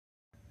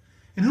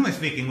And who am I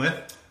speaking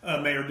with?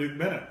 Mayor Duke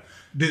Bennett.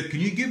 Duke, can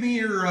you give me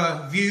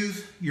your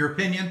views, your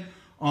opinion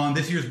on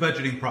this year's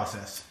budgeting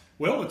process?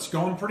 Well, it's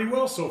going pretty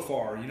well so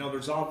far. You know,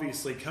 there's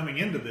obviously coming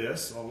into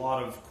this a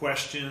lot of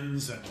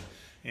questions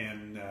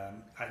and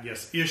I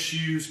guess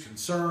issues,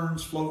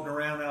 concerns floating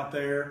around out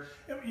there.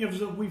 You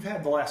know, we've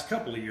had the last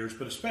couple of years,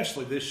 but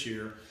especially this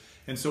year.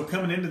 And so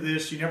coming into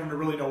this, you never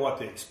really know what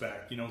to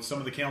expect. You know, some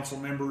of the council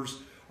members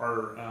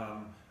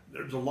are,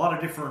 there's a lot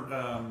of different,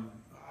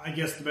 I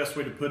guess the best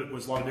way to put it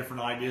was a lot of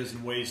different ideas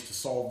and ways to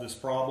solve this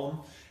problem.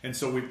 And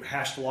so we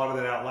hashed a lot of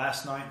that out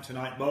last night and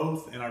tonight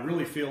both. And I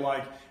really feel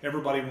like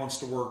everybody wants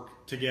to work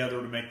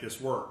together to make this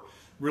work.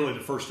 Really the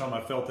first time I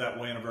felt that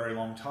way in a very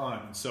long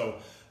time. And so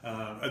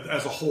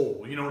as a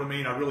whole, you know what I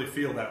mean? I really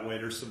feel that way.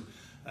 There's some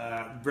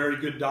very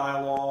good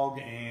dialogue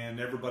and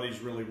everybody's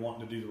really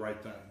wanting to do the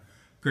right thing.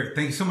 Great.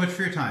 Thank you so much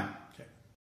for your time.